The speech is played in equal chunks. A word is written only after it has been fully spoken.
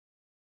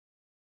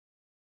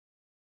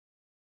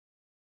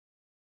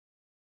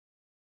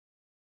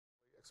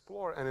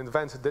Explore and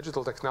invent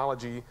digital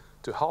technology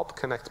to help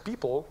connect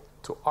people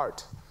to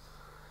art.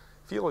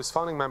 Philo is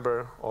founding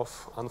member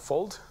of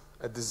Unfold,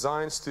 a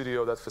design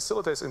studio that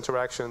facilitates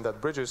interaction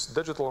that bridges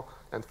digital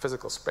and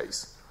physical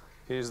space.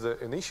 He is the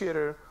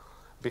initiator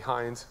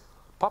behind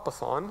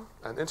PyCon,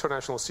 an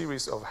international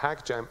series of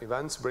Hack Jam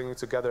events bringing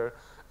together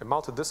a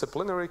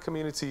multidisciplinary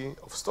community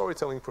of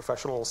storytelling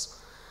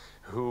professionals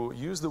who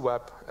use the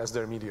web as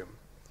their medium.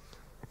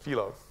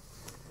 Philo.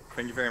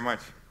 Thank you very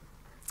much.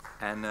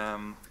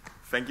 And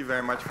thank you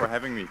very much for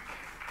having me.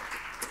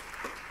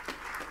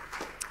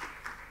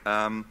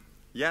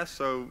 Yeah,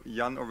 so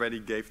Jan already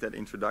gave that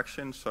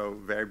introduction, so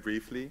very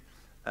briefly.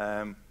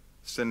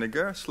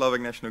 SNG, Slovak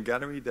National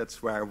Gallery,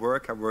 that's where I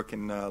work. I work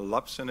in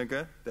Lab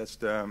SNG, that's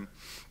the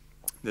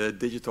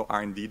digital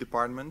R&D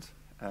department.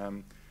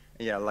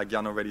 Yeah, like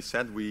Jan already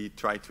said, we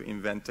try to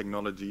invent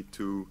technology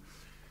to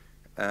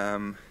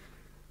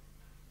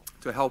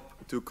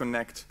help to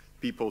connect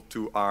people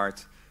to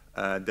art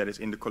that is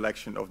in the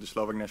collection of the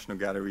Slovak National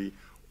Gallery,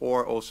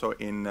 or also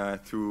in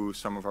through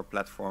some of our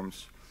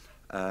platforms,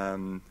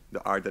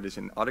 the art that is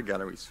in other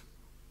galleries.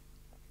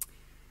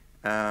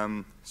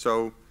 I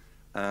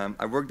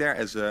work there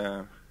as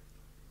a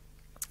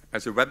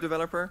web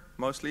developer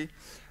mostly.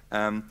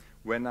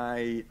 When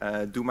I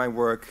do my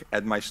work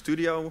at my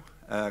studio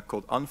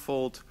called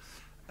Unfold,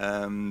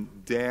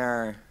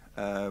 there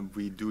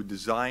we do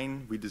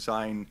design. We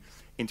design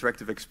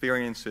interactive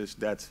experiences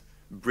that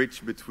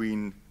bridge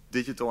between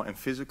digital and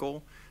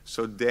physical.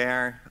 So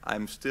there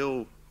I'm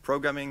still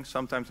programming,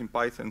 sometimes in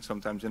Python,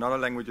 sometimes in other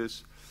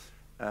languages.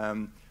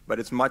 But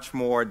it's much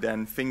more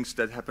than things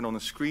that happen on a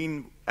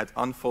screen. At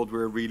Unfold,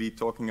 we're really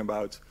talking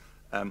about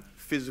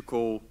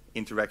physical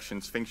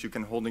interactions, things you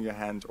can hold in your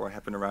hand or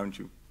happen around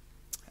you.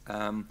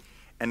 And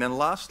then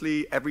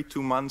lastly, every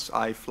 2 months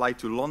I fly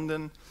to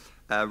London,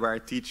 where I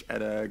teach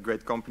at a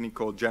great company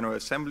called General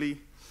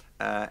Assembly.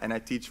 And I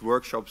teach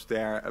workshops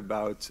there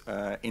about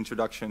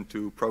introduction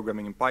to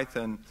programming in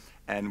Python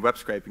and web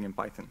scraping in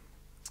Python.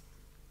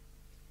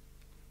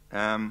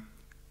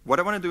 What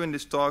I want to do in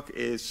this talk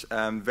is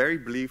very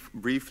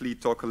briefly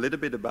talk a little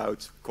bit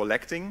about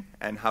collecting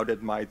and how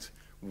that might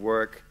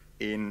work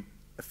in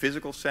a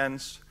physical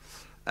sense.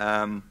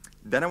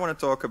 Then I want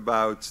to talk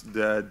about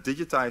the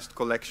digitized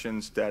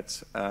collections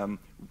that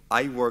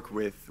I work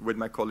with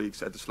my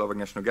colleagues at the Slovak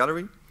National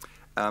Gallery.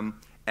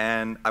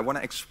 And I want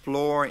to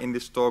explore in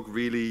this talk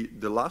really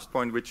the last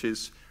point, which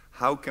is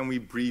how can we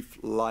breathe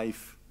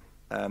life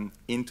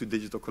into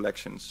digital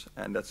collections?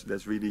 And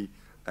that's really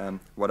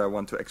what I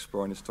want to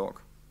explore in this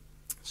talk.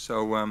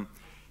 So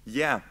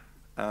yeah,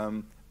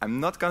 I'm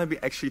not going to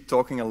be actually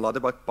talking a lot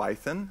about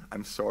Python.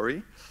 I'm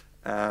sorry.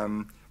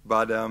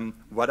 But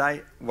what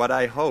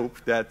I hope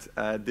that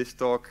this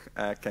talk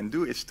can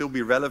do is still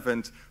be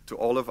relevant to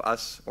all of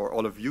us, or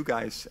all of you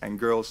guys and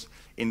girls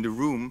in the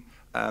room,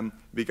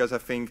 because I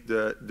think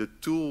the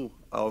tool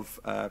of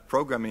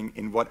programming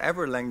in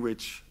whatever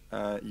language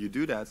you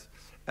do that,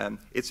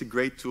 it's a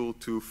great tool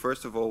to,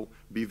 first of all,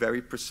 be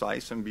very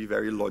precise and be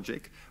very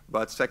logic,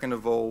 but second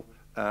of all,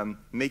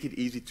 make it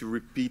easy to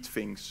repeat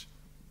things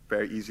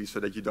very easy so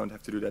that you don't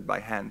have to do that by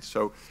hand.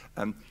 So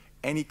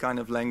any kind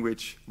of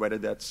language, whether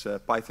that's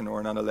Python or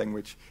another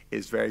language,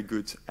 is very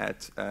good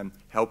at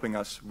helping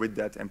us with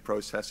that and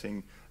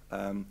processing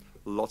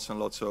lots and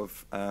lots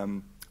of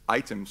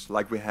items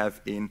like we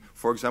have in,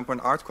 for example, an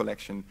art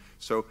collection.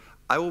 So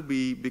I will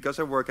be, because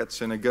I work at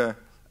SNG,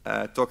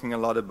 talking a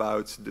lot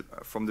about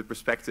from the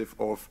perspective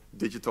of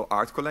digital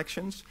art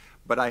collections,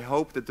 but I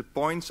hope that the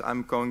points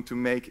I'm going to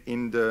make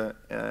in the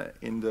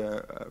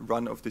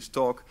run of this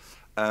talk,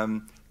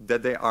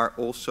 that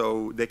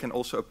they can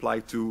also apply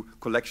to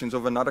collections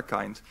of another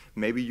kind.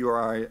 Maybe you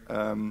are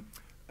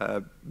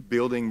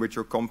building with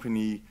your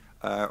company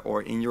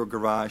or in your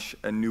garage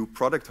a new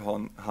product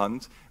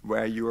hunt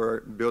where you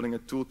are building a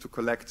tool to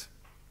collect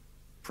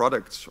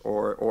products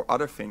or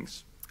other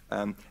things.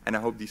 And I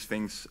hope these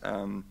things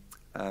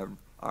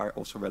are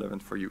also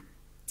relevant for you.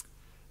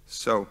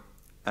 So,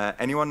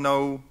 anyone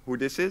know who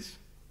this is?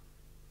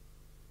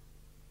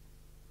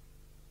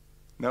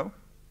 No?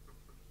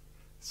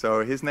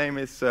 So his name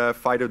is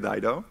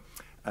Fido.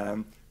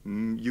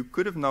 You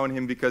could have known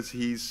him because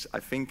he's, I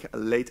think,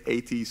 late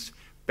 80s,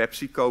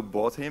 PepsiCo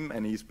bought him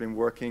and he's been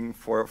working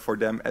for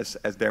them as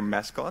their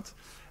mascot.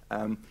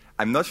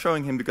 I'm not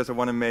showing him because I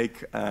want to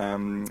make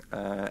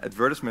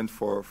advertisement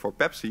for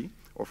Pepsi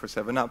or for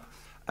 7-Up,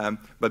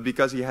 but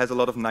because he has a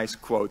lot of nice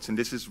quotes. And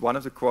this is one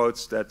of the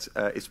quotes that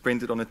is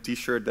printed on a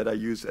t-shirt that I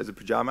use as a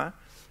pajama.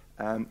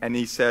 And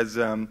he says,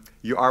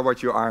 you are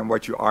what you are and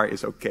what you are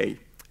is okay.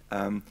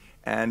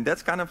 And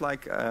that's kind of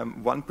like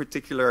one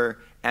particular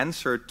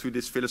answer to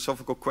this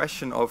philosophical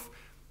question of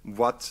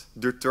what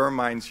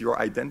determines your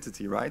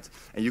identity, right?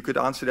 And you could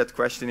answer that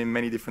question in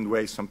many different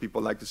ways. Some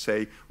people like to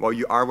say, well,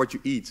 you are what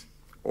you eat.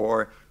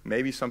 Or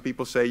maybe some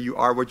people say you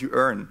are what you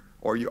earn,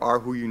 or you are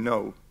who you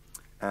know.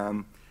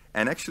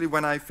 And actually,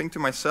 when I think to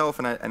myself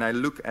and I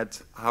look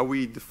at how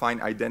we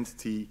define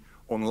identity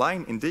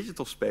online in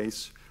digital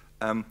space,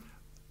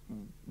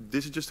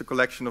 this is just a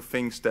collection of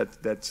things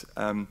that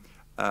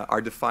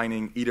are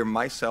defining either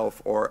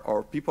myself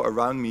or people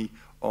around me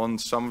on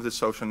some of the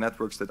social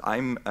networks that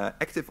I'm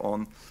active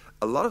on,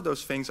 a lot of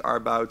those things are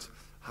about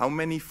how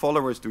many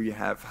followers do you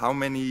have, how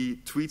many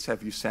tweets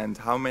have you sent,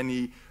 how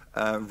many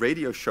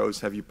radio shows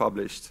have you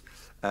published,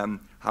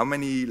 how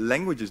many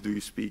languages do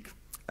you speak.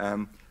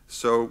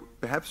 So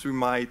perhaps we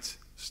might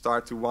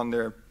start to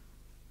wonder,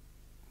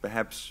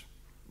 perhaps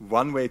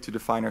one way to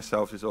define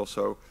ourselves is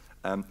also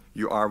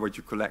you are what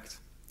you collect.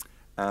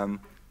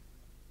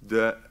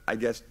 I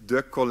guess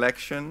the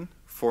collection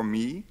for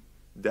me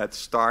that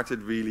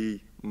started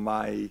really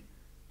my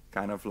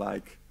kind of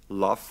like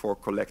love for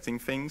collecting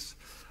things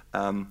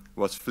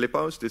was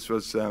Flippos. This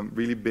was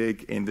really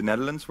big in the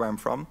Netherlands, where I'm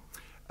from,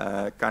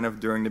 kind of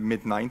during the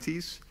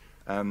mid-90s.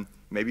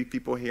 Maybe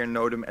people here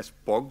know them as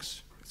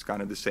Pogs. It's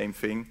kind of the same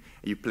thing.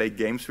 You play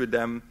games with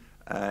them,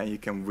 you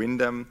can win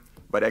them,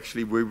 but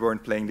actually we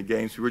weren't playing the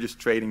games, we were just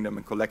trading them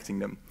and collecting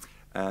them.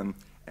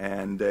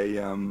 And they,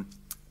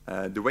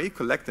 the way you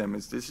collect them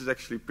this is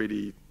actually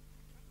pretty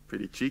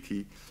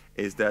cheeky,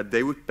 is that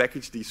they would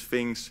package these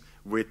things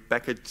with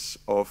packets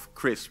of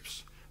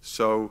crisps.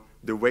 So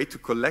the way to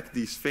collect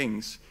these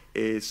things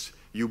is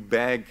you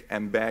beg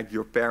and beg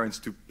your parents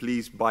to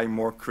please buy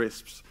more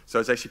crisps. So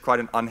it's actually quite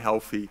an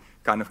unhealthy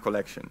kind of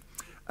collection.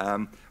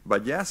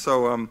 But yeah,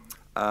 so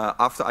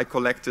after I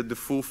collected the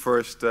full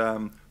first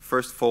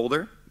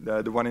folder,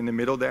 the one in the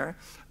middle there,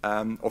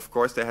 of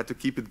course they had to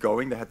keep it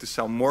going. They had to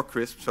sell more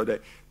crisps, so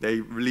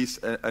they released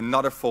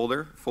another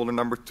folder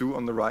number 2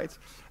 on the right.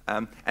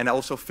 And I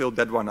also filled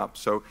that one up.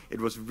 So it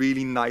was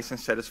really nice and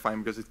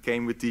satisfying because it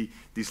came with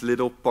these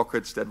little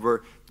pockets that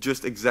were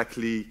just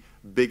exactly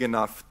big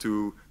enough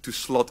to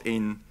slot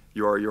in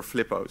your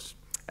Flippos.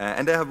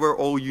 And they were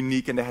all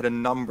unique and they had a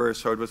number,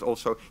 so it was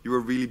also, you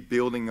were really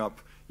building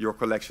up your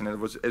collection, and it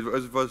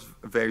was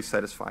very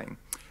satisfying.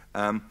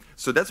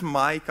 So that's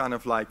my kind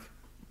of like,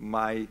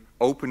 my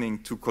opening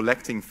to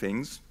collecting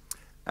things.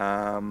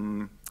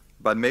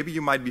 But maybe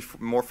you might be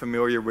more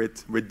familiar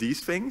with these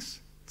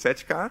things,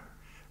 Tsechka.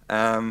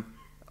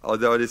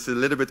 Although it's a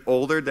little bit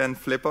older than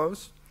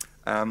Flippos.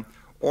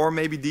 Or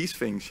maybe these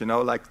things, you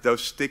know, like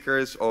those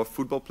stickers of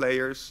football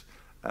players.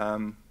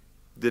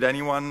 Did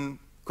anyone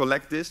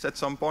collect this at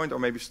some point, or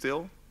maybe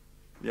still?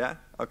 Yeah?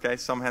 Okay,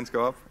 some hands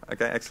go up.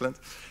 Okay, excellent.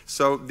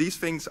 So these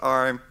things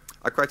are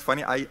quite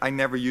funny. I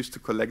never used to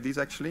collect these,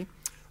 actually.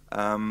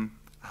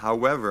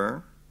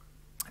 However,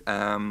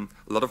 a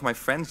lot of my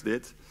friends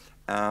did.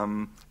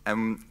 And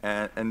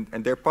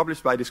they're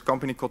published by this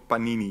company called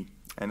Panini.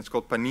 And it's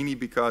called Panini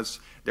because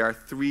there are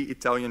 3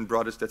 Italian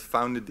brothers that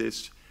founded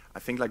this, I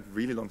think like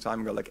really long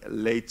time ago, like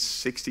late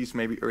 60s,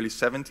 maybe early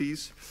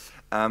 70s.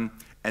 And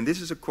this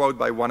is a quote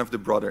by one of the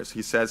brothers.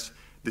 He says,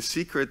 "The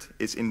secret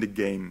is in the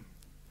game.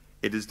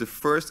 It is the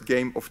first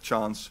game of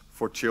chance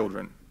for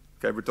children."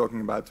 Okay, we're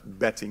talking about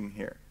betting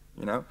here,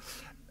 you know.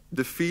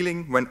 "The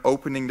feeling when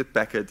opening the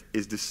packet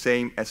is the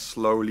same as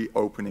slowly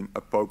opening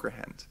a poker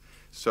hand."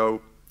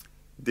 So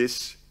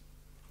this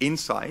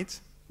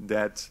insight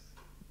that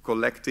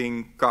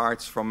collecting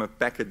cards from a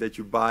packet that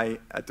you buy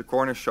at the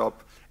corner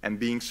shop and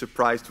being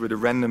surprised with a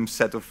random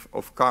set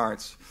of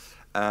cards,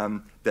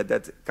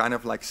 that kind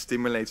of like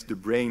stimulates the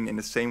brain in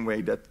the same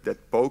way that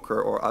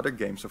poker or other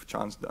games of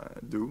chance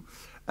do.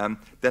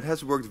 That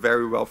has worked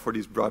very well for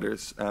these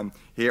brothers.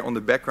 Here on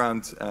the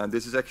background,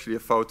 this is actually a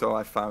photo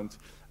I found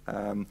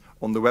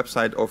on the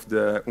website of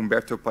the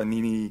Umberto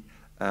Panini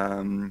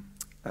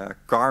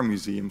car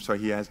museum. So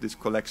he has this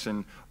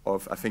collection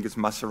of, I think it's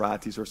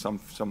Maseratis or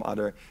some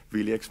other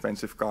really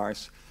expensive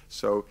cars.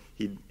 So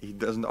he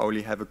doesn't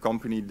only have a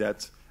company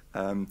that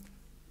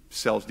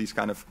sells these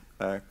kind of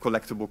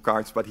collectible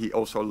cards, but he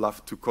also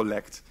loved to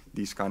collect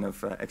these kind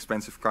of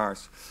expensive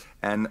cars.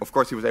 And of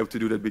course he was able to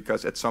do that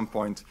because at some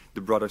point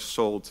the brothers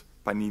sold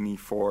Panini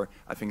for,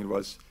 I think it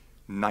was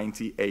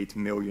 $98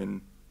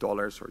 million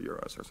or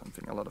euros or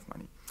something, a lot of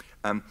money.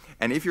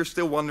 And if you're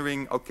still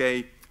wondering,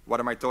 okay, what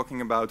am I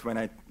talking about when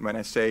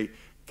I say,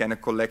 can a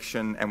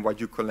collection and what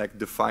you collect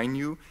define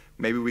you?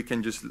 Maybe we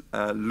can just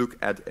look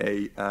at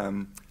a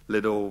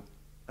little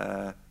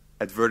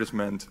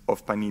advertisement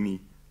of Panini.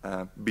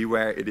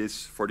 Beware, it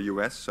is for the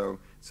US, so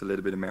it's a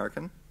little bit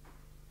American.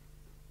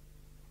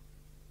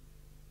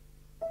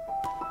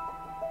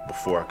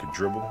 Before I could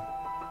dribble,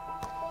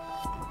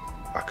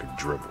 I could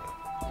dribble.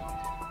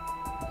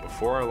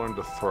 Before I learned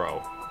to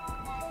throw,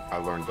 I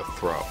learned to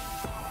throw.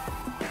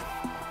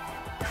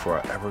 Before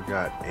I ever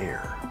got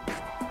air,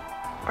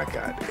 I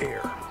got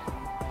air.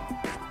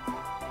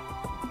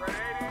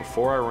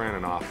 Before I ran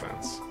an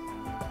offense,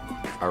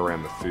 I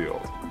ran the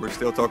field. We're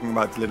still talking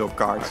about little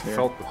cards I here.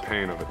 felt the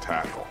pain of a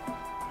tackle.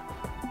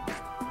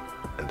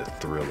 And the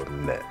thrill of the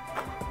net.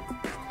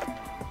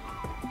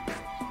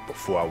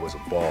 Before I was a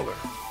baller,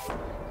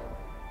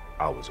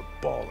 I was a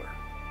baller.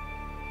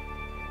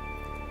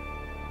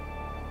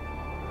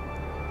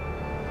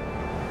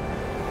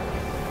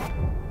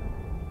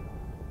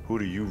 Who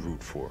do you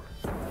root for?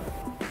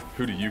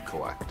 Who do you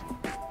collect?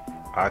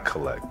 I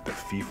collect the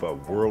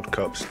FIFA World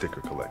Cup sticker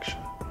collection.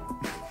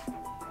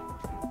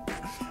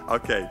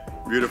 Okay,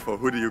 beautiful.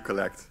 Who do you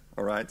collect?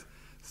 all right?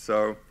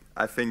 So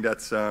I think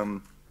that's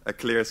a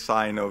clear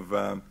sign of,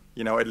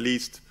 you know, at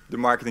least the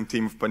marketing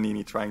team of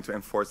Panini trying to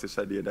enforce this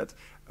idea that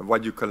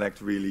what you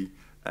collect really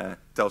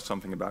tells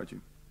something about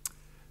you.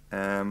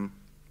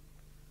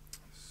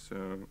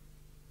 So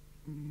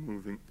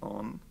moving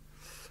on.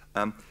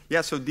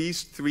 Yeah, so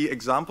these three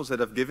examples that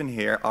I've given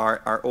here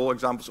are all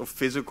examples of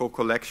physical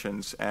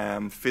collections,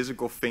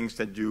 physical things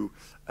that you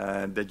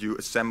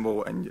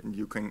assemble and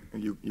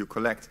you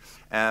collect,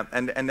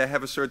 and they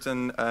have a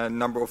certain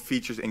number of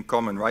features in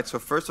common, right? So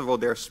first of all,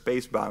 they're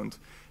space bound.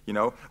 You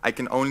know, I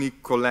can only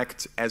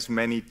collect as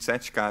many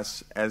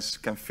tchotchkes as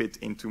can fit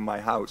into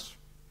my house.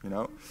 You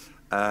know,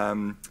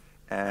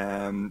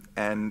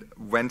 and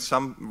when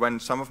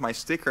some of my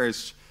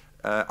stickers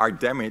are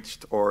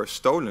damaged or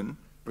stolen,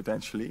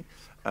 potentially,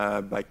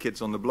 by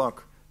kids on the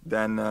block,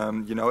 then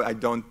you know,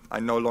 I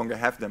no longer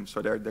have them,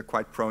 so they're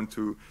quite prone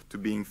to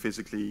being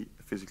physically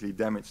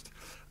damaged.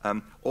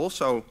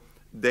 Also,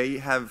 they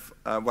have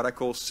what I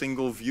call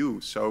single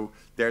view. So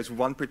there's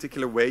one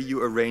particular way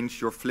you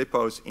arrange your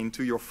flippos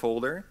into your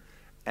folder,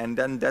 and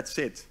then that's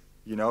it.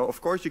 You know, of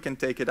course you can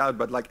take it out,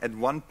 but like at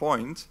one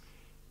point,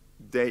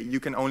 you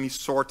can only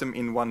sort them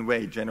in one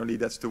way. Generally,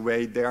 that's the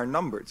way they are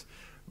numbered.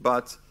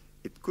 But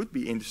it could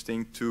be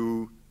interesting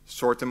to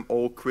sort them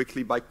all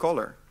quickly by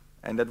color,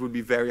 and that would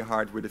be very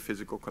hard with a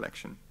physical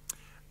collection.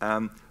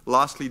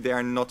 Lastly, they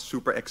are not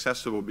super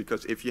accessible,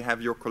 because if you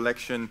have your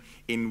collection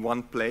in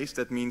one place,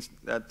 that means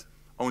that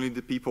only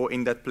the people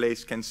in that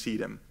place can see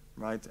them,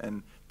 right?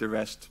 And the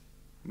rest,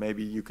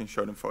 maybe you can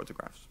show them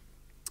photographs.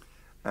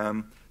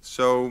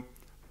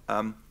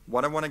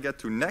 What I want to get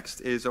to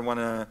next is I want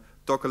to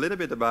talk a little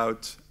bit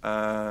about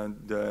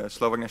the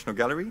Slovak National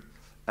Gallery,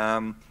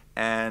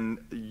 and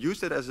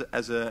use it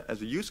as a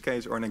use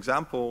case or an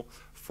example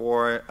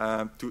for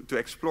to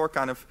explore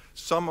kind of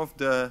some of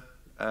the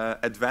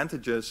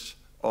advantages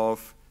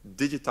of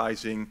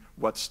digitizing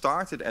what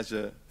started as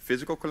a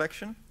physical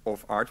collection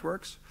of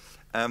artworks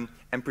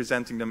and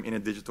presenting them in a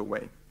digital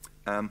way.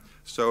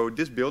 So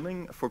this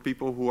building, for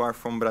people who are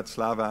from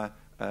Bratislava,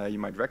 you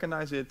might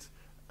recognize it.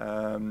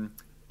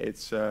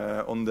 It's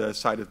on the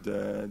side of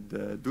the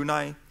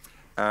Dunaj.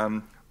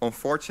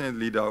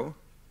 Unfortunately, though,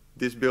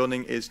 this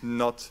building is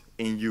not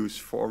in use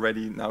for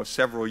already now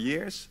several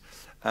years,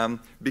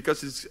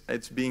 because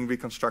it's being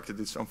reconstructed.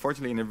 It's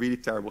unfortunately in a really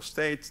terrible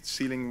state. The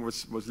ceiling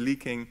was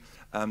leaking,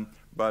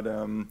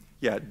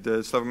 yeah,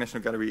 the Slovak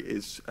National Gallery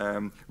is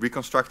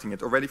reconstructing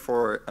it already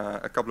for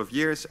a couple of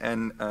years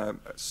and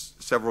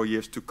several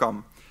years to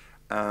come.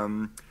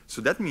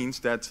 So that means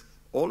that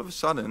all of a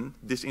sudden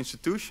this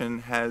institution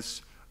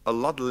has a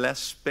lot less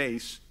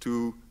space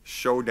to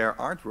show their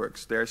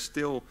artworks. They're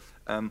still,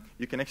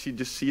 you can actually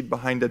just see it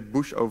behind that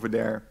bush over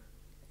there,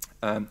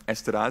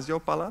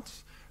 Esterázio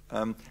Palace.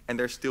 And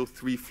there's still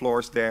 3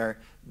 floors there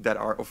that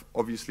are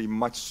obviously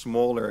much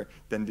smaller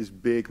than this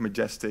big,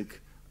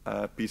 majestic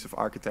piece of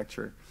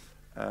architecture.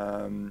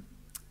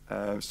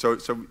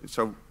 So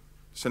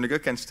Senegal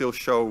can still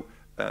show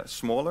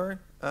smaller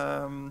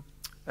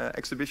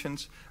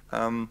exhibitions,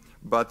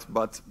 but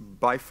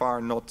by far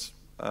not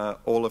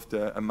all of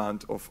the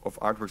amount of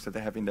artworks that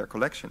they have in their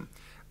collection.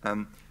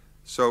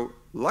 So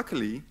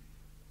luckily,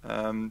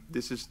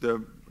 this is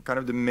the kind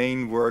of the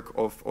main work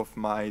of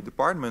my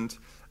department.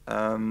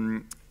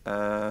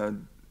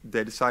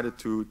 They decided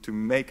to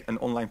make an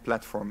online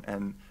platform,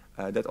 and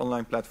that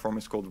online platform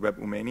is called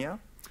WebUmania.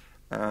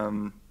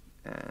 And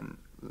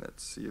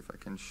let's see if I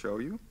can show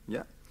you.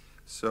 Yeah.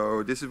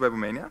 So this is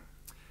WebUmania.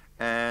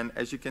 And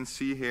as you can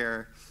see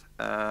here,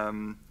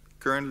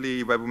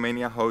 currently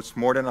WebUmania hosts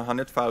more than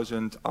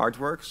 100,000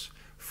 artworks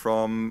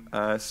from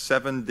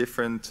 7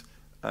 different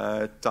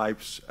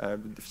types,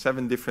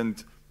 7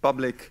 different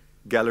public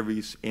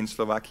galleries in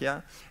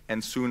Slovakia,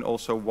 and soon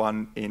also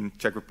one in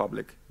Czech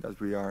Republic that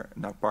we are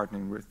now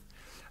partnering with.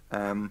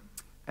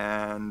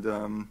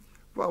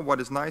 Well, what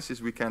is nice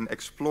is we can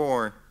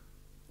explore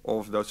all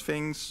of those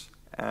things.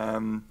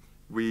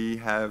 We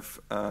have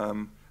a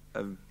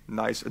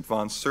nice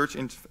advanced search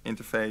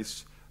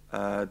interface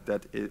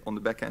that on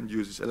the back end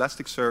uses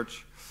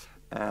Elasticsearch,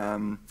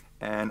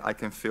 and I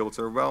can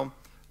filter, well,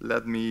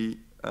 let me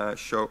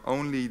show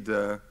only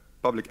the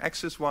public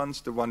access ones,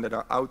 the ones that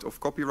are out of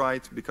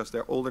copyright because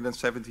they're older than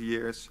 70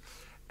 years,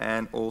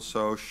 and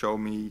also show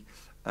me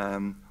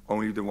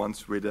only the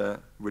ones with a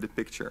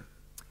picture.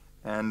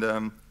 And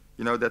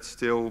you know, that's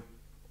still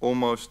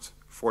almost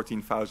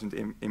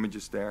 14,000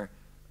 images there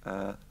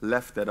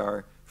left that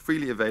are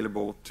freely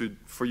available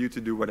for you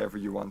to do whatever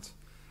you want.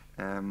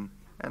 And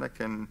I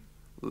can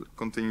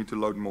continue to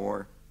load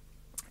more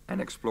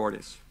and explore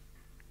this.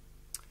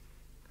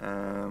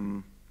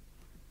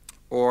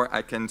 Or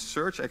I can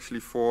search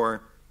actually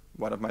for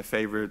one of my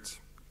favorite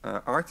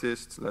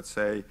artists. Let's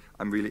say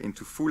I'm really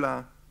into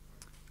Fula,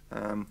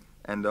 and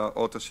the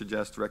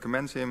auto-suggest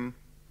recommends him.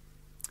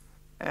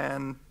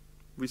 And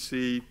we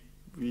see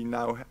we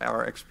now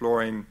are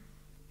exploring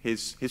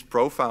his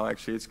profile,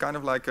 actually. It's kind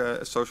of like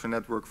a social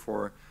network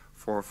for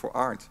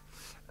art.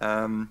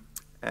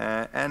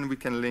 And we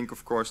can link,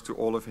 of course, to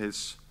all of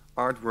his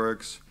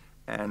artworks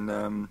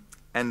and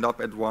end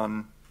up at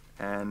one.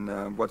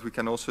 And what we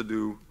can also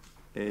do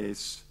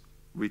is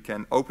we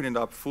can open it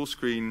up full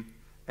screen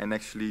and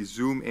actually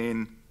zoom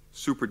in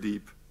super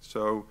deep.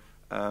 So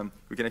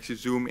we can actually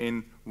zoom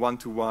in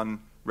one-to-one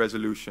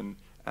resolution.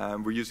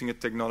 We're using a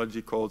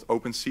technology called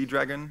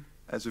OpenSeaDragon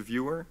as a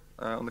viewer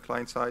on the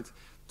client side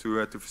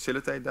to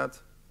facilitate that.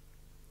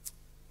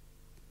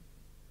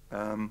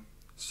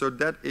 So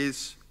that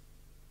is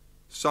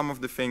some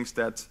of the things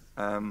that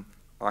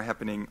are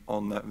happening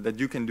on that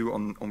you can do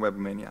on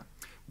Webomania.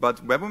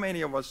 But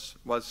Webomania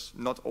was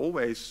not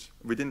always,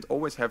 we didn't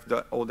always have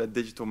all that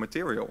digital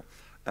material.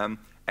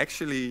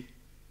 Actually,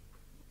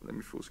 let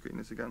me full screen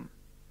this again.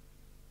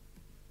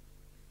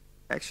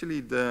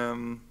 Actually,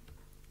 the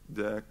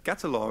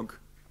catalog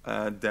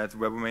that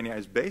Webomania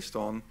is based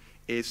on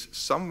is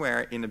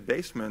somewhere in the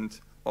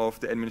basement of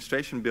the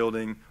administration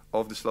building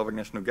of the Slovak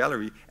National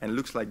Gallery, and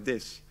looks like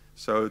this.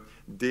 So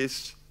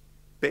this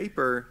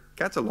paper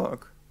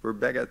catalog, we're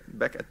back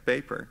at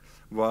paper,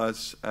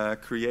 was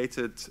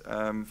created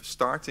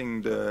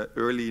starting the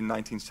early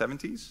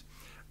 1970s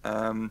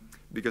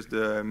because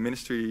the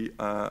Ministry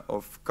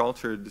of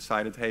Culture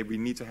decided, hey, we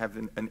need to have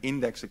an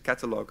index, a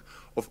catalog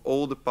of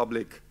all the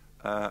public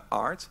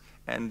art,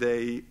 and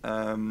they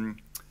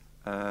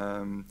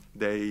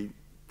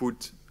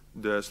put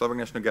the Slovak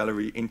National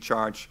Gallery in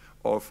charge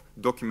of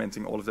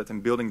documenting all of that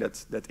and building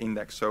that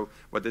index. So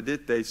what they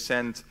did, they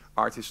sent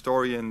art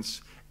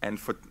historians and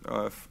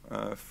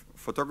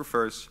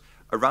photographers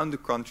around the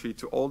country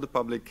to all the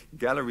public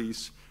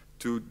galleries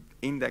to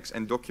index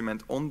and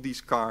document on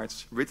these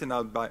cards, written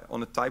out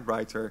on a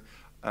typewriter,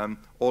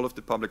 all of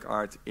the public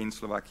art in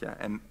Slovakia.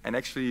 And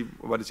actually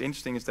what is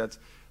interesting is that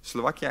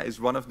Slovakia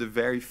is one of the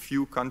very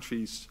few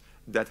countries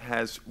that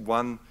has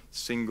one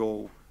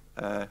single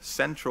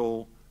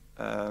central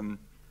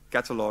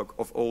catalog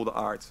of all the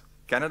art.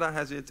 Canada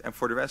has it, and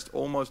for the rest,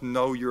 almost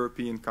no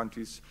European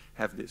countries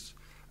have this.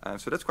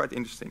 So that's quite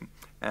interesting.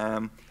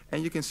 And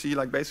you can see,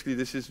 like, basically,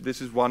 this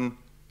is one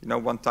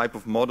type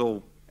of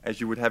model as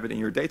you would have it in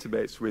your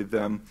database. With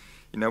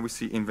we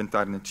see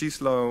inventarne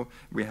číslo,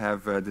 we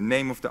have the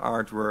name of the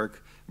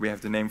artwork, we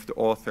have the name of the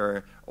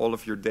author. All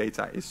of your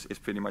data is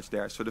pretty much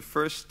there. So the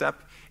first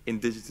step in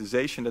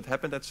digitization that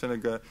happened at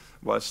Sunniga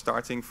was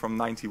starting from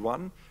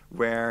 '91,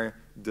 where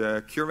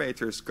the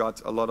curators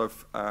got a lot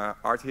of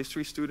art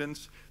history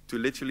students to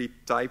literally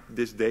type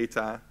this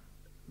data,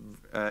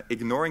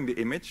 ignoring the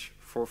image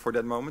for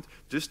that moment,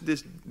 just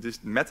this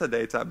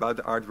metadata about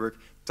the artwork,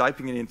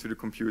 typing it into the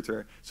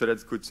computer so that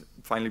it could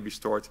finally be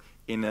stored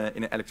in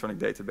an electronic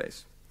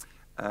database.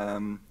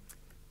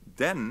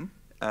 Then,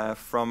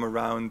 from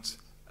around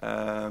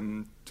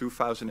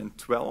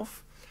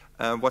 2012,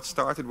 what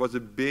started was a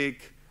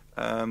big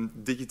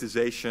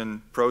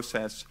digitization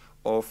process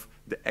of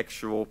the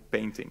actual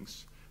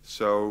paintings.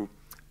 So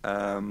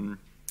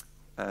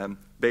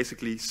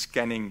basically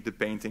scanning the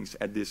paintings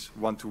at this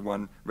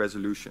one-to-one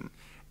resolution.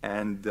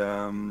 And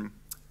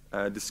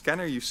the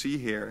scanner you see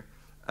here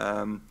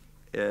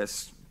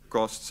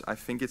costs, I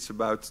think it's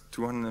about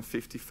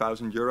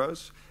 250,000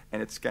 euros,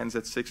 and it scans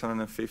at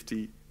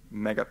 650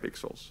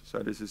 megapixels. So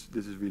this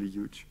is really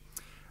huge.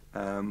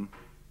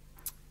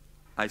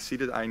 I see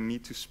that I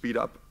need to speed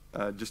up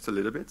just a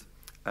little bit.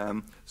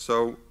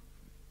 So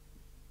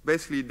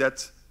basically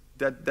that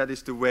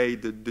is the way,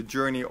 the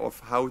journey of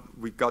how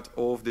we got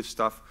all of this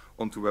stuff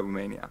onto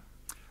Webomania.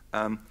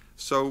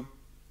 So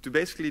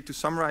to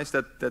summarize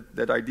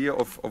that idea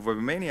of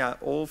Webomania,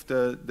 all of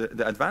the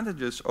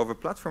advantages of a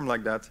platform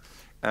like that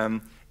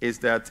is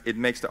that it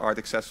makes the art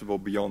accessible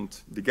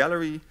beyond the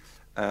gallery,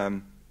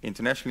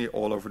 internationally,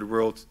 all over the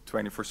world,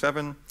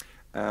 24/7.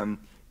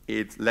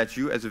 It lets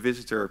you as a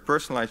visitor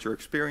personalize your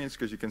experience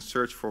because you can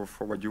search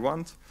for what you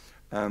want.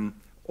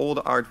 All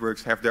the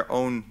artworks have their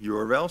own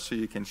URL, so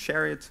you can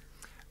share it.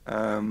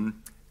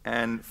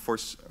 And for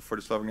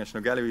the Slovak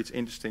National Gallery, it's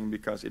interesting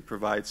because it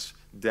provides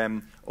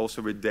them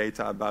also with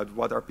data about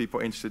what are people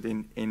interested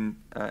in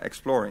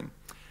exploring.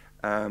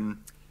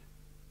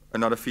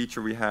 Another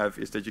feature we have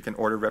is that you can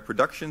order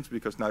reproductions,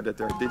 because now that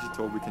they're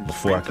digital, we can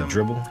just print them.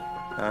 Dribble.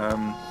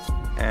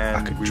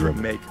 And we will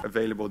make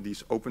available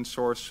these open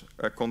source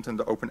content,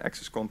 the open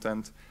access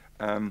content.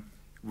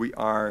 We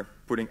are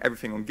putting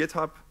everything on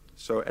GitHub.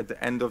 So at the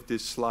end of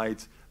this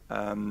slide,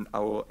 I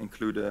will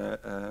include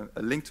a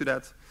link to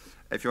that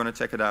if you want to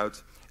check it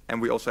out. And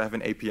we also have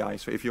an API.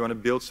 So if you want to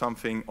build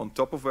something on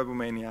top of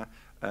Webomania,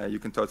 you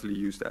can totally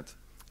use that.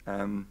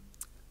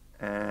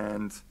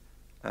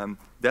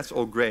 That's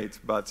all great,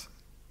 but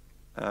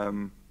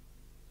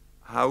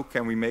how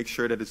can we make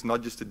sure that it's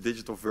not just a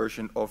digital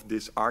version of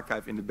this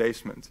archive in the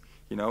basement?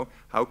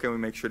 How can we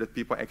make sure that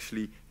people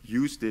actually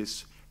use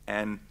this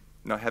and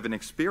have an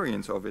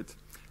experience of it?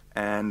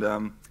 And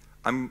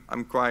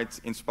I'm quite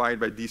inspired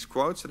by these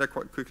quotes that I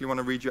quite quickly want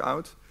to read you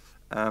out.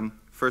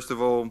 First of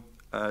all,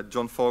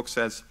 John Falk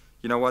says,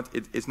 you know what,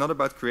 it's not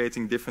about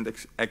creating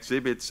different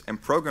exhibits and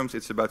programs,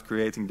 it's about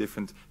creating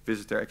different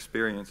visitor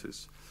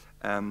experiences.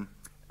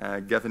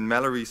 Gavin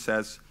Mallory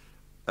says,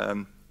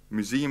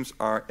 museums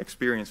are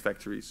experience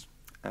factories.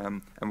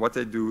 And what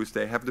they do is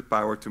they have the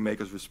power to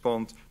make us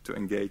respond, to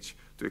engage,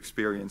 to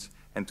experience,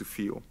 and to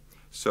feel.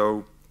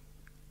 So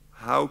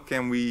how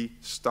can we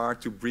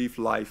start to breathe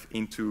life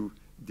into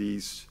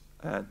these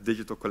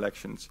digital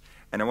collections?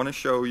 And I want to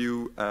show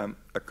you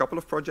a couple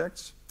of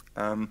projects.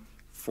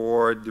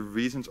 For the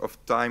reasons of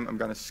time, I'm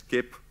going to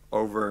skip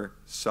over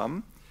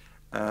some.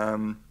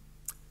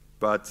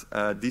 But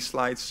these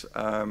slides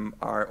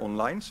are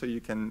online, so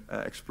you can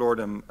explore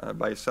them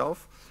by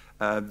yourself.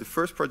 The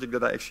first project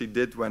that I actually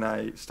did when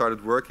I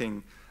started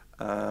working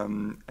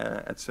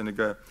at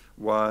Sunniger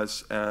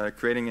was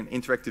creating an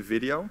interactive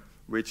video,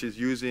 which is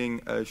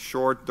using a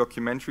short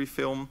documentary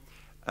film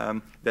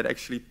that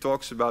actually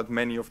talks about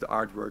many of the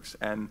artworks.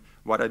 And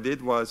what I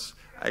did was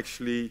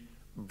actually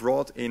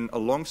brought in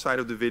alongside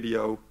of the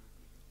video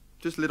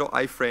just little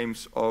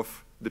iframes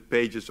of the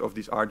pages of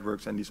these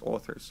artworks and these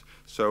authors.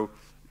 So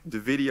the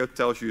video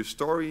tells you a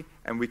story,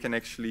 and we can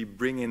actually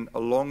bring in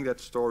along that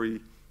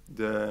story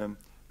the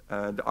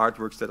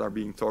artworks that are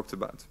being talked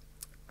about.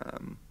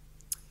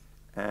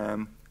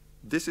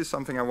 This is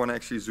something I want to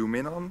actually zoom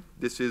in on.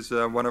 This is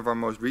one of our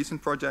most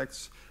recent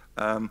projects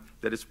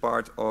that is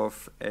part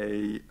of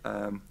a,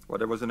 well,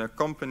 there was an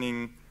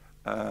accompanying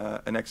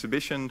an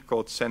exhibition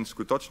called Sen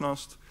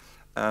Skutočnost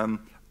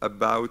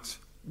about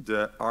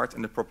the art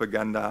and the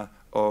propaganda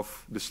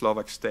of the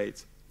Slovak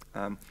state.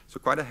 So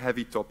quite a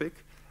heavy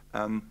topic,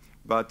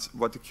 but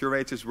what the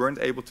curators weren't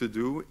able to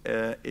do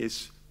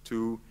is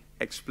to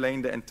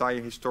explain the entire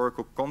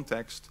historical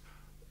context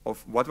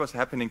of what was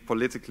happening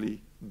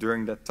politically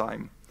during that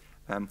time.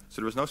 So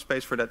there was no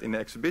space for that in the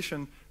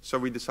exhibition, so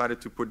we decided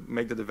to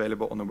make that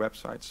available on the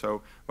website.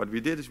 So what we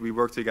did is we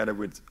worked together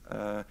with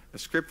a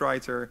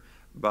scriptwriter,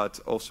 but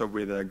also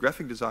with a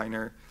graphic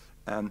designer,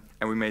 and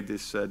we made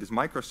this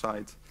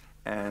microsite.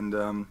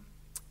 And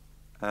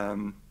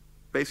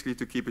basically,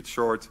 to keep it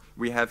short,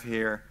 we have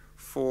here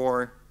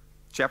 4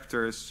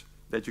 chapters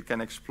that you can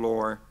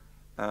explore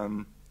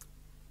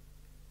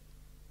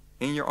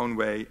in your own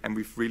way, and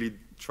we've really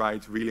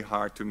tried really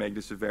hard to make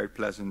this a very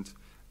pleasant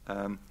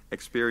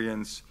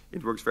experience.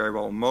 It works very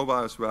well on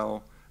mobile as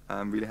well.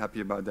 I'm really happy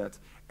about that.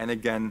 And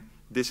again,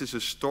 this is a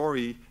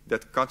story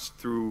that cuts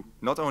through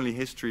not only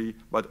history,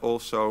 but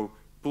also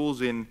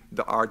pulls in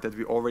the art that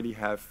we already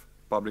have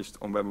published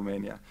on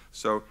Webomania.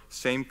 So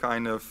same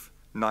kind of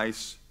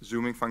nice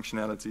zooming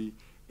functionality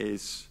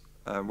is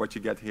what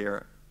you get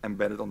here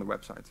embedded on the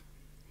website.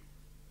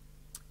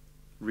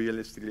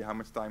 Realistically, how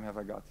much time have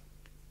I got?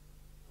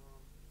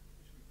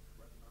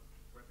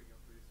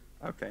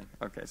 Okay,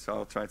 so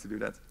I'll try to do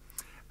that.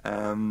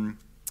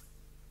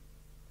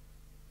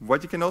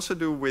 What you can also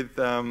do with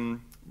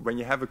when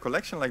you have a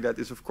collection like that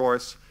is, of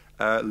course,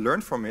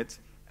 learn from it,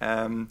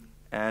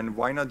 and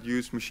why not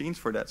use machines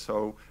for that?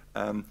 So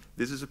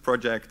this is a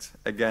project,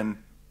 again,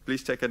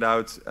 please check it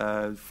out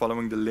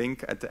following the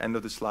link at the end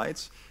of the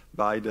slides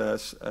by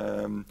the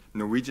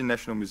Norwegian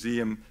National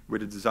Museum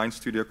with a design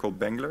studio called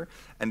Bengler,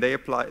 and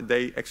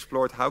they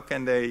explored how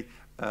can they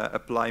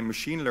apply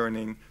machine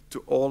learning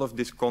to all of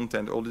this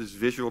content, all this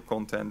visual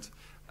content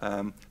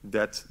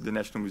that the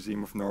National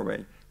Museum of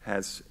Norway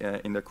has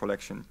in their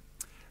collection.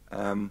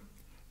 And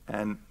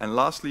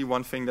lastly,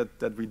 one thing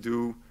that we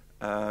do,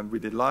 we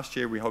did last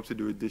year, we hope to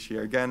do it this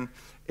year again,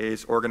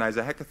 is organize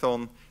a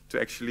hackathon to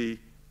actually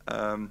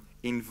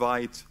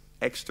invite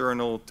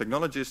external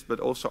technologists, but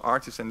also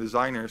artists and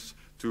designers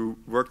to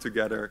work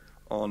together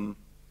on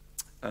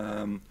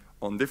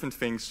different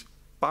things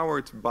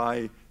powered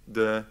by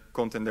the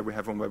content that we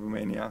have on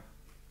Webomania,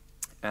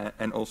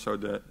 and also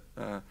the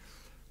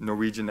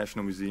Norwegian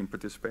National Museum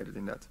participated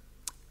in that.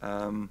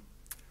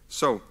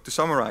 So, to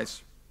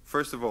summarize,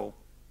 first of all,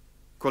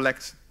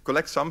 collect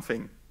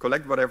something,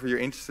 collect whatever you're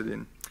interested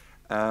in.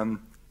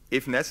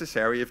 If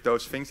necessary, if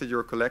those things that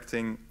you're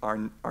collecting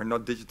are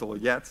not digital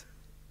yet,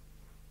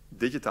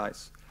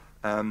 digitize.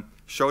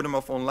 Show them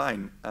off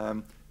online.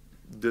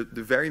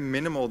 The very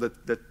minimal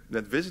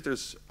that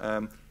visitors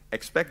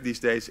expect these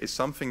days is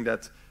something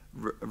that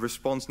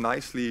responds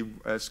nicely,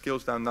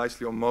 scales down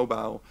nicely on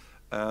mobile,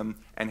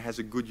 and has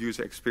a good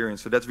user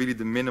experience. So that's really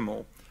the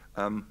minimal.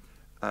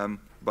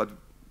 But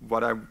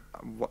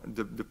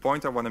the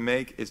point I want to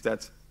make is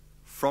that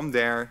from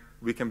there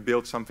we can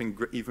build something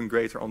even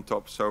greater on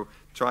top. So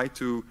try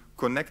to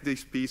connect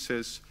these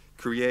pieces,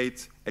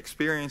 create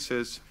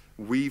experiences,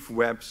 weave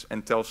webs,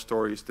 and tell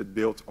stories that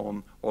build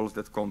on all of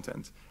that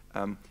content.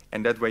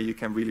 And that way you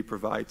can really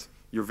provide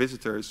your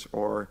visitors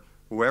or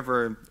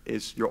whoever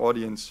is your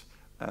audience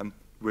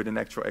with an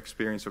actual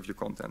experience of your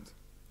content.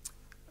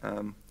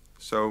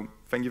 So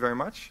thank you very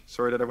much.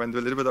 Sorry that I went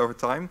a little bit over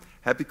time.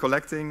 Happy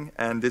collecting,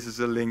 and this is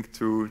a link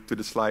to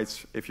the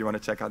slides if you want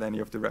to check out any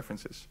of the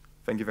references.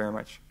 Thank you very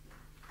much.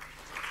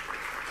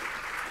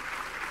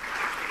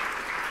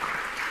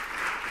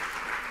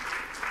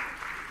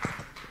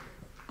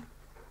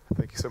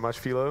 Thank you so much,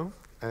 Philo.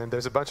 And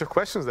there's a bunch of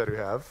questions that we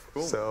have,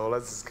 cool. So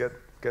let's get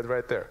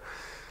right there.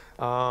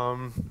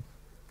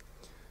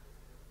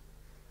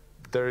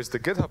 there is the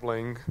GitHub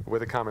link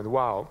with a comment,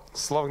 wow,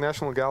 Slovak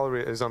National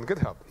Gallery is on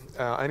GitHub.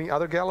 Any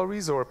other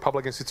galleries or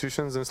public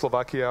institutions in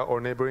Slovakia or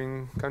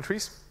neighboring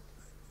countries?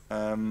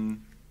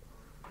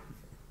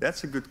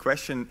 That's a good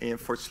question.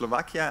 For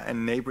Slovakia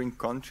and neighboring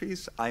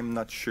countries, I'm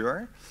not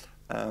sure.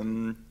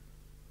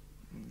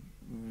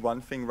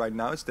 One thing right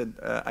now is that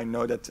I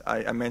know that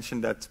I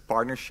mentioned that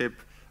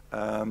partnership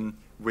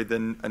with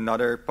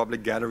another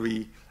public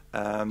gallery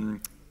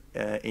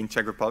in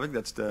Czech Republic.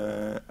 That's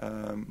the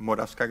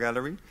Moravska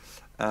Gallery.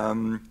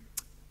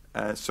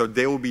 So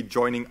they will be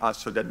joining us.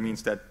 So that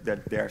means that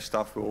their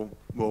stuff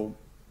will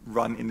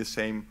run in the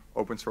same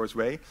open source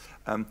way.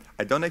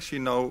 I don't actually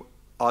know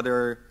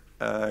other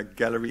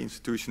gallery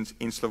institutions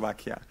in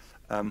Slovakia.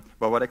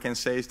 But what I can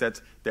say is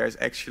that there's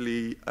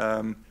actually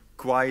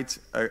quite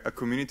a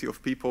community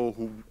of people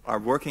who are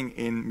working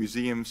in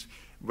museums,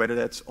 whether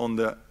that's on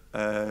the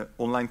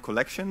online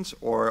collections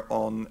or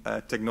on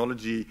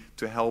technology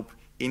to help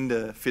in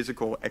the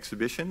physical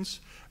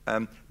exhibitions,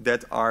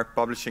 that are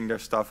publishing their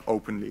stuff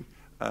openly.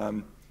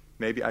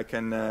 Maybe I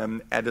can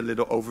add a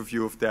little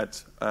overview of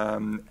that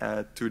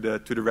to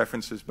the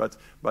references.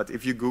 But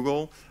if you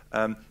Google,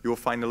 you will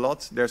find a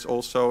lot. There's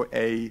also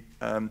a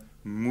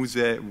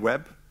Musée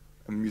Web,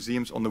 a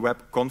Museums on the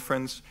Web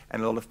conference,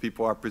 and a lot of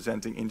people are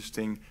presenting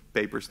interesting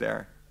papers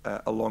there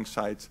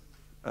alongside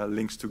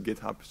links to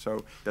GitHub.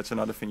 So that's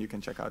another thing you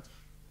can check out.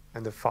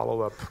 And the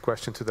follow-up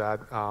question to that,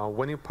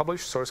 when you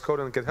publish source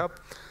code on GitHub,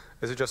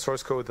 is it just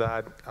source code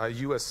that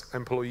you as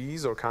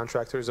employees or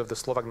contractors of the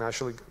Slovak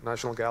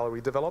National Gallery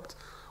developed?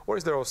 Or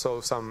is there also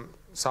some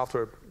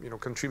software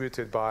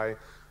contributed by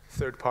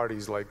third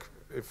parties, like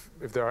if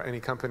there are any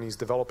companies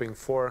developing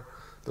for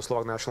the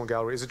Slovak National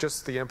Gallery? Is it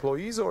just the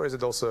employees, or is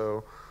it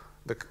also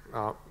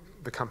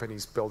the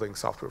companies building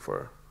software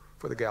for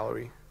the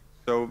gallery?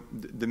 So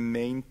the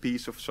main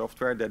piece of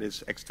software that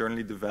is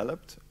externally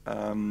developed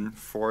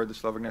for the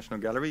Slovak National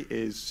Gallery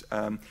is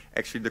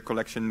actually the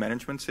collection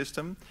management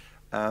system.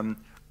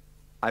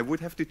 I would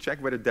have to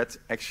check whether that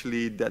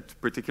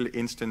particular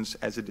instance,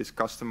 as it is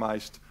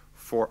customized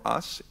for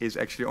us, is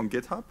actually on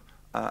GitHub.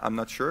 I'm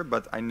not sure,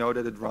 but I know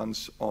that it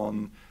runs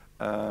on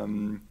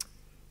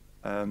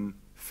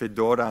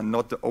Fedora,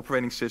 not the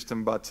operating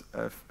system, but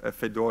a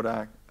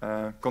Fedora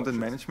content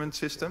management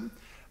system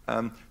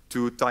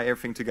to tie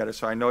everything together.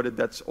 So I know that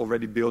that's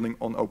already building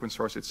on open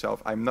source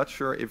itself. I'm not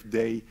sure if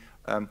they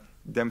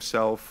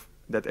themselves,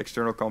 that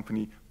external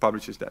company,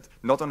 publishes that.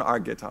 Not on our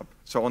GitHub.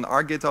 So on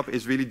our GitHub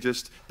is really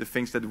just the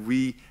things that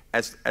we,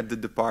 at the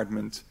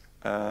department,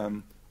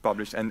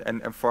 publish.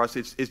 And for us,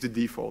 it's the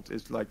default.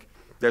 It's like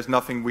there's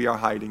nothing we are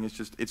hiding.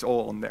 It's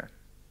all on there.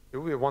 It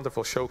would be a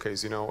wonderful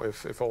showcase,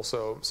 if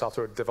also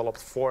software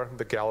developed for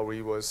the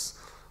gallery was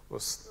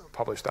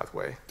published that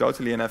way.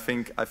 Totally, and I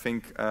think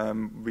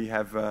we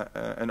have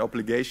an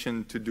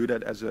obligation to do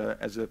that as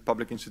a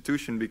public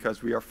institution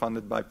because we are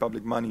funded by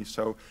public money.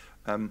 So.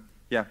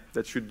 Yeah,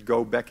 that should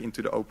go back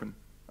into the open,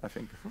 I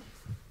think.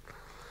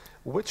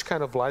 Which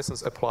kind of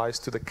license applies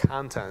to the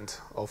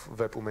content of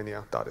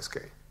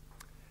webumenia.sk?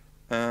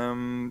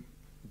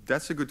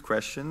 That's a good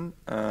question.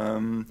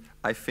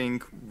 I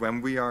think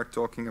when we are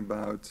talking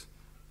about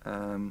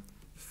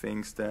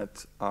things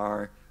that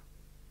are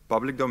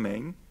public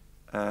domain,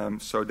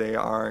 so they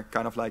are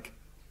kind of like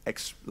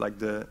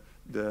the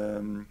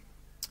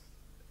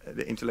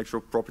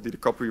intellectual property, the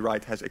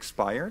copyright has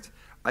expired.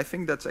 I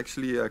think that's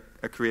actually a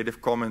Creative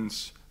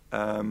Commons,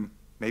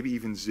 maybe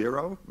even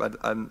 0, but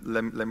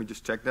let me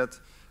just check that.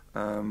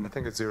 I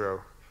think it's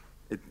 0.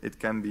 It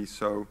can be.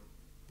 So,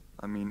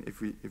 I mean,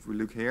 if we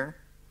look here,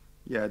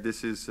 yeah,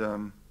 this is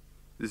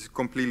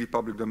completely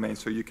public domain.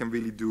 So you can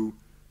really do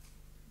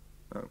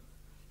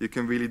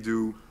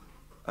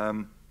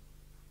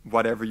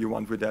whatever you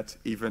want with that,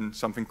 even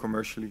something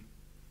commercially.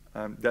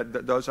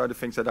 Those are the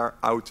things that are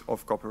out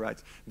of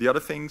copyright. The other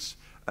things,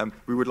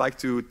 we would like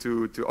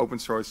to open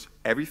source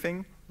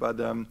everything, but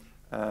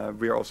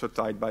we are also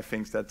tied by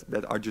things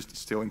that are just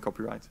still in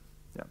copyright.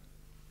 Yeah.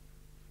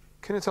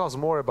 Can you tell us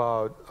more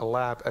about a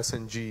lab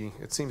SNG?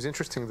 It seems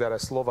interesting that a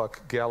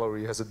Slovak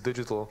gallery has a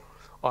digital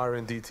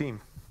R&D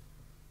team.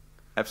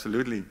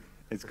 Absolutely,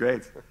 it's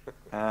great.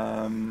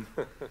 I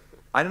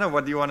don't know,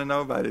 what do you want to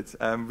know about it?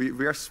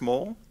 We are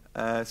small,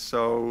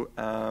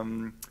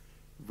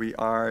 we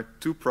are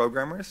 2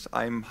 programmers.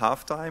 I'm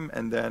half-time,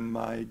 and then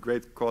my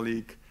great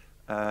colleague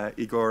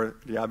Igor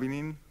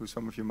Ryabinin, who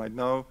some of you might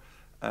know,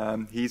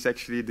 he's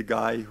actually the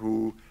guy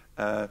who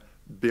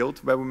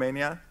built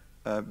Webumenia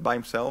by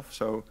himself,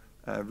 so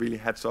really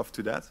hats off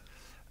to that.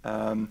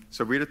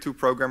 So we're the 2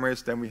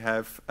 programmers, then we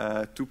have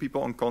 2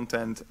 people on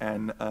content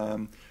and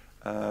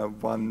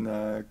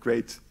one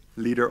great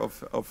leader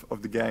of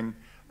the gang,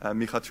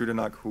 Micha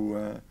Trudenak,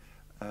 who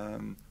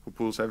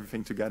pulls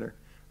everything together.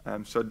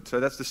 So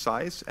that's the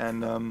size,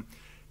 and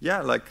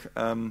yeah,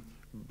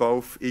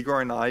 both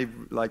Igor and I,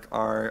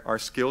 our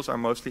skills are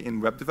mostly in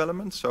web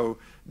development. So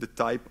the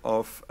type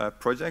of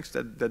projects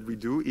that we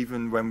do,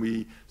 even when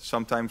we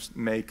sometimes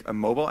make a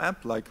mobile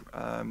app,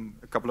 a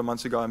couple of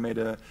months ago I made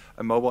a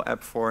mobile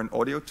app for an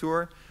audio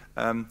tour.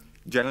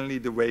 generally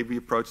the way we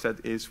approach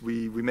that is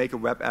we make a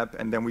web app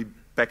and then we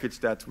package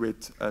that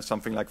with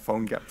something like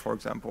PhoneGap, for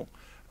example.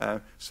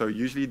 So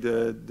usually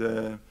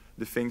the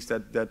things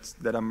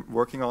that I'm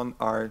working on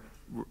are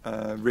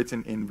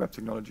written in web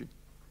technology.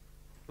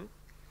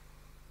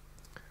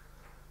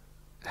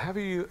 Have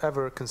you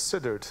ever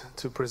considered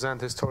to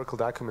present historical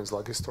documents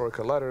like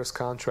historical letters,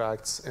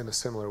 contracts in a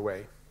similar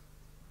way?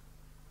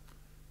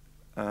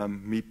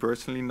 Me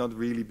personally, not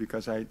really,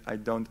 because I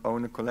don't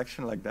own a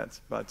collection like that.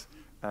 But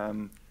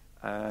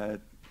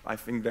I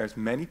think there's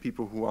many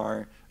people who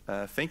are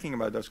thinking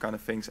about those kind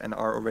of things and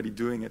are already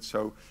doing it.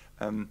 So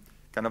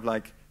kind of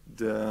like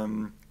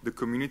the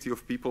community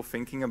of people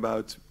thinking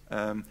about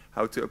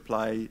how to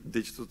apply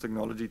digital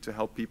technology to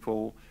help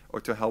people or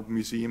to help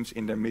museums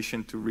in their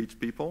mission to reach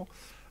people.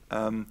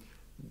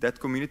 That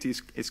community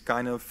is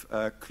kind of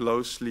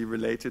closely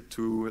related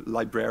to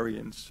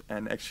librarians,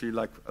 and actually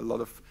like a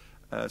lot of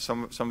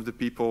some of the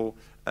people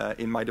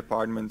in my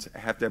department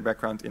have their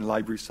background in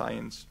library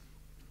science.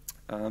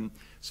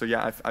 So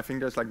yeah, I think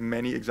there's like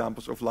many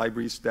examples of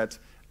libraries that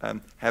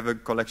have a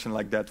collection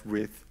like that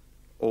with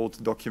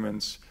old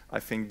documents. I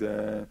think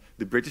the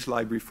British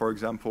Library, for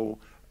example,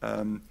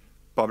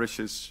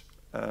 publishes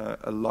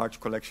a large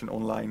collection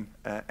online,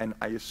 and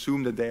I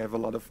assume that they have a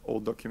lot of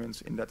old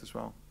documents in that as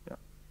well. Yeah.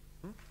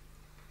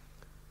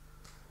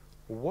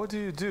 What do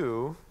you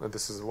do, and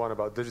this is one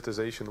about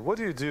digitization, what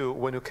do you do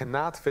when you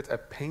cannot fit a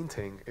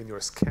painting in your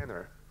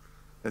scanner?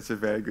 That's a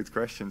very good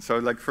question. So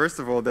like, first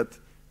of all, that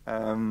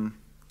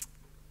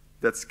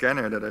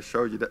scanner that I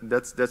showed you,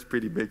 that's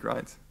pretty big,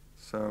 right?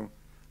 So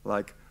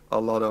like a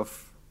lot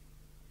of,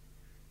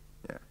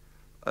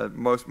 yeah,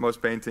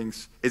 most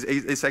paintings,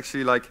 it's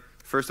actually like,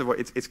 first of all,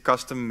 it's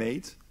custom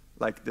made.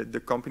 Like the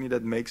company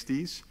that makes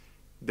these,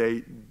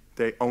 they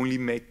only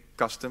make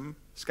custom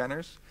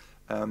scanners.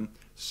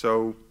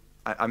 So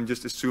I'm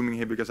just assuming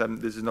here, because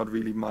this is not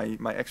really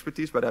my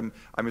expertise, but I'm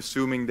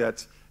assuming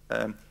that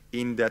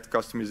in that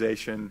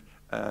customization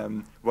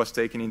was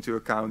taken into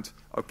account,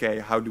 okay,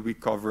 how do we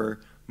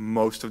cover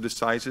most of the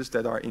sizes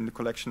that are in the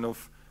collection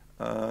of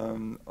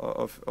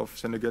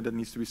Senegal that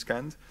needs to be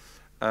scanned?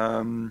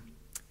 To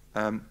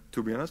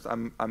be honest,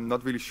 I'm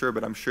not really sure,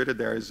 but I'm sure that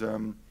there is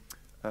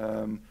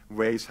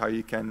ways how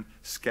you can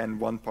scan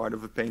one part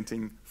of a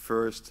painting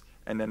first,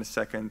 and then a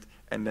second,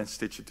 and then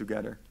stitch it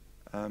together.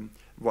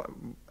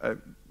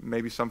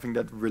 Maybe something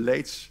that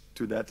relates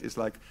to that is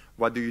like,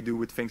 what do you do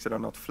with things that are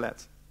not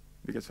flat?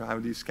 Because how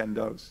do you scan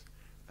those?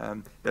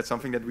 That's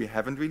something that we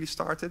haven't really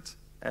started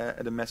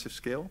at a massive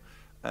scale,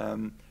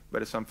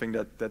 but it's something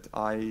that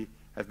I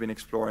have been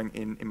exploring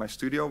in my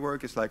studio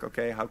work. It's like,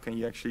 okay, how can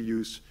you actually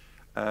use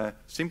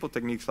simple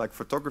techniques like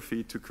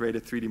photography to create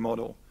a 3D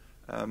model?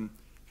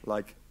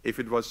 Like, if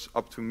it was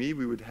up to me,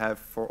 we would have,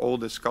 for all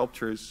the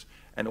sculptures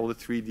and all the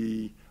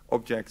 3D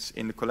objects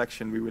in the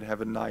collection, we would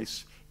have a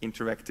nice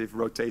interactive,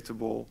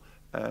 rotatable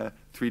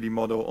 3D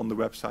model on the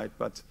website.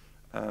 But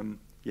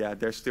yeah,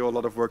 there's still a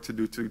lot of work to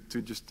do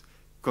to just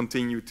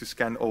continue to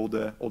scan all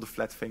the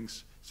flat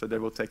things. So that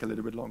will take a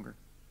little bit longer.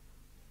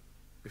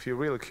 If you're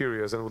really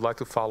curious and would like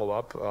to follow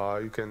up,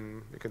 you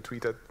can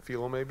tweet at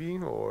Philo maybe,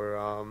 or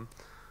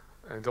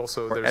and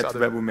also or there's at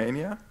other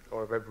Webumania.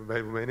 Or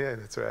Webumania,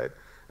 that's right.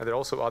 And there are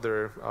also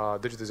other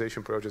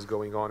digitization projects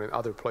going on in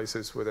other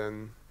places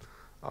within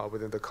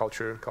the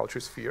culture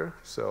sphere.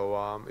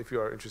 So if you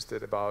are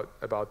interested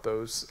about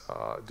those,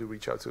 do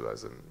reach out to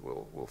us, and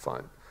we'll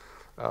find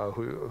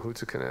who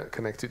to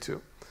connect you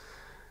to.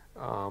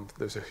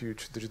 There's a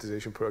huge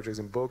digitization projects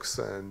in books,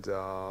 and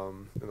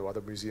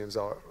other museums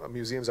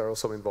are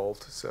also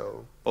involved.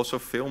 So also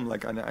film,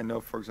 like I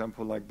know, for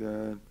example, like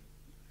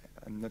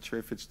I'm not sure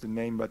if it's the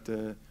name, but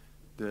the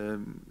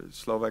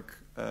Slovak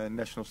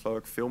National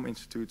Slovak Film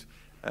Institute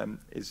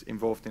is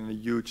involved in a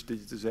huge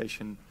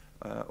digitization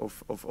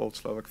of old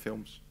Slovak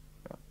films.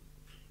 Yeah.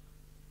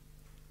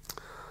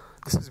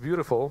 This is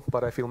beautiful,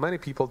 but I feel many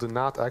people do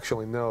not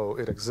actually know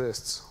it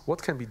exists.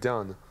 What can be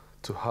done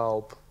to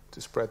help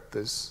to spread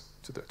this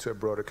to a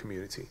broader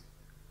community?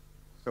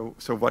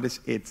 So what is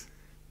it?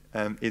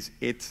 Is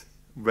it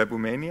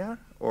Webumania,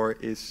 or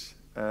is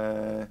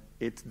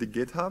it the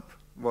GitHub?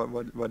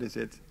 What is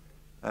it?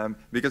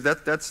 Because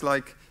that's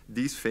like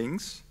these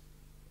things.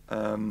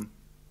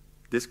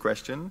 This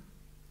question,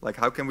 like,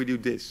 how can we do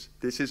this?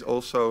 This is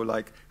also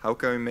like, how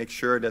can we make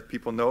sure that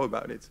people know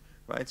about it,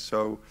 right?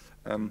 So,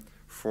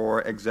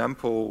 for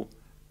example,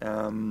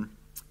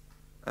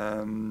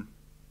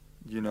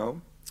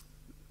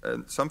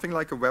 something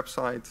like a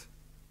website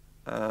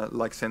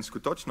like Sen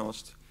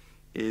Skutočnost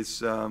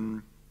is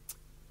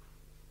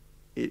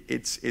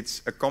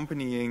it's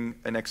accompanying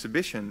an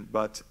exhibition,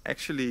 but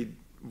actually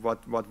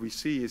what we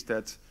see is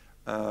that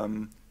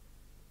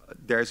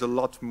there's a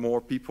lot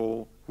more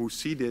people who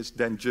see this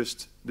than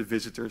just the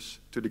visitors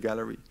to the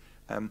gallery.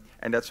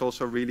 And that's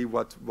also really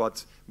what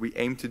we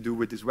aim to do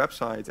with this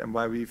website, and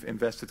why we've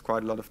invested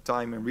quite a lot of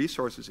time and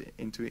resources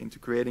into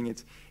creating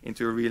it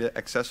into a really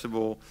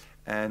accessible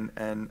and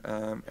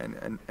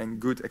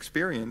good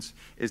experience,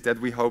 is that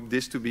we hope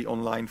this to be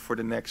online for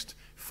the next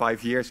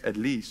 5 years at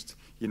least.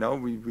 You know,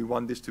 we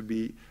want this to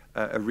be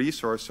a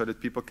resource so that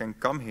people can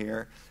come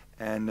here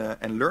and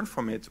learn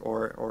from it,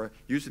 or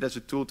use it as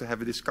a tool to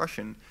have a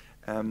discussion.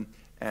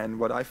 And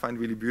what I find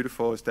really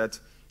beautiful is that,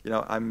 you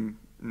know, I'm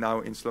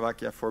now in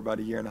Slovakia for about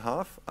 1.5 years.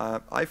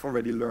 I've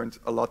already learned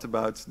a lot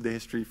about the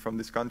history from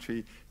this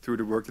country through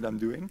the work that I'm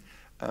doing.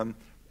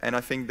 And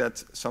I think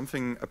that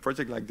a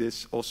project like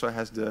this also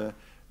has the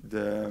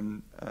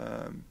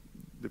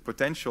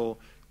potential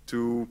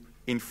to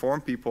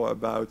inform people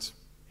about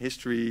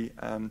history,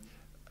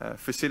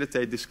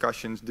 facilitate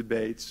discussions,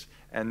 debates,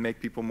 and make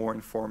people more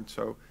informed.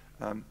 So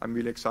I'm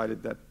really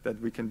excited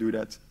that we can do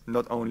that,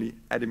 not only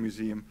at a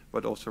museum,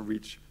 but also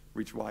reach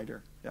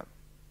wider. Yeah.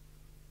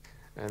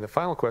 And the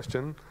final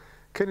question,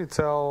 can you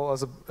tell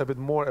us a bit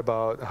more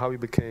about how you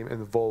became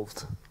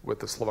involved with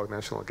the Slovak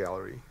National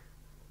Gallery?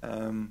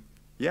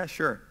 Yeah,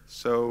 sure.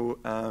 So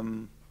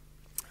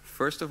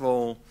first of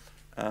all,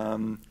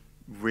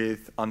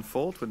 with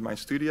Unfold, with my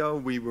studio,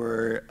 we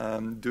were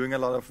doing a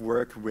lot of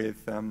work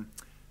with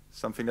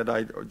something that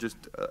I just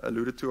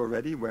alluded to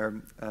already,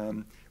 where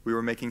we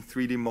were making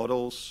 3D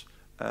models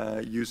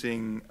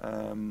using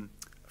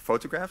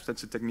photographs.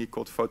 That's a technique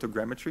called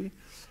photogrammetry.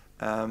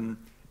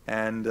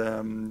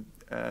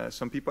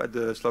 Some people at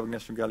the Slovak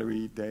National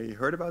Gallery, they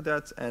heard about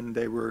that, and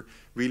they were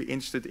really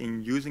interested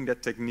in using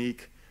that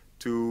technique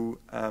to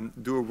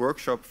do a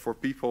workshop for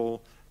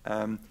people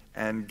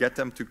and get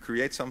them to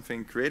create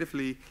something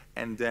creatively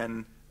and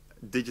then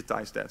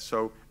digitize that.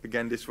 So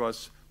again, this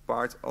was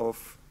part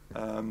of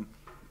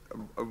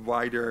a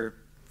wider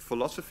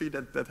philosophy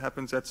that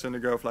happens at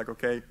Sundergrove, of like,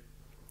 okay,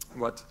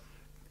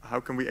 how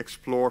can we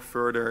explore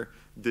further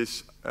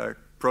this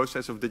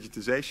process of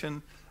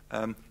digitization?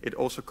 It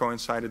also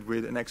coincided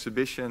with an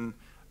exhibition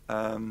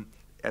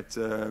at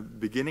the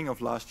beginning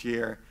of last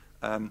year,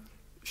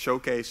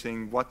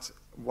 showcasing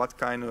what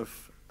kind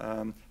of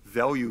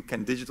value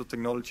can digital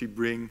technology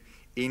bring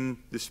in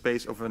the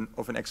space of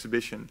an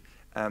exhibition.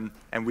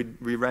 And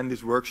we ran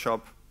this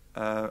workshop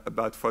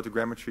about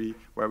photogrammetry,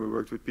 where we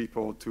worked with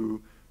people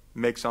to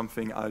make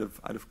something out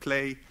of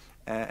clay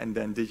and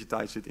then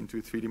digitize it into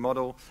a 3D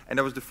model. And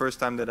that was the first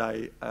time that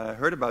I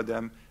heard about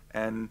them,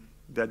 and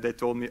that they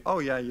told me, oh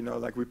yeah, you know,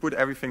 like we put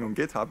everything on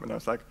GitHub. And I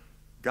was like,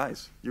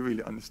 guys, you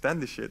really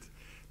understand this shit.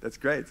 That's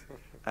great.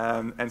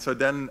 And so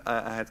then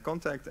I had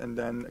contact, and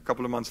then a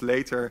couple of months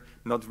later,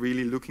 not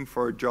really looking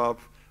for a job,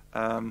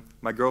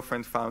 my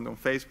girlfriend found on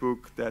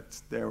Facebook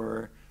that they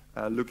were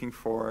looking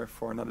for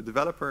another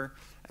developer,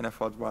 and I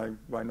thought,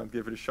 why not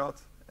give it a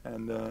shot?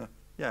 And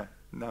yeah,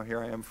 now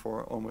here I am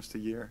for almost a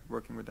year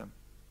working with them.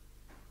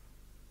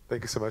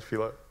 Thank you so much,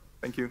 Philo.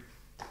 Thank you.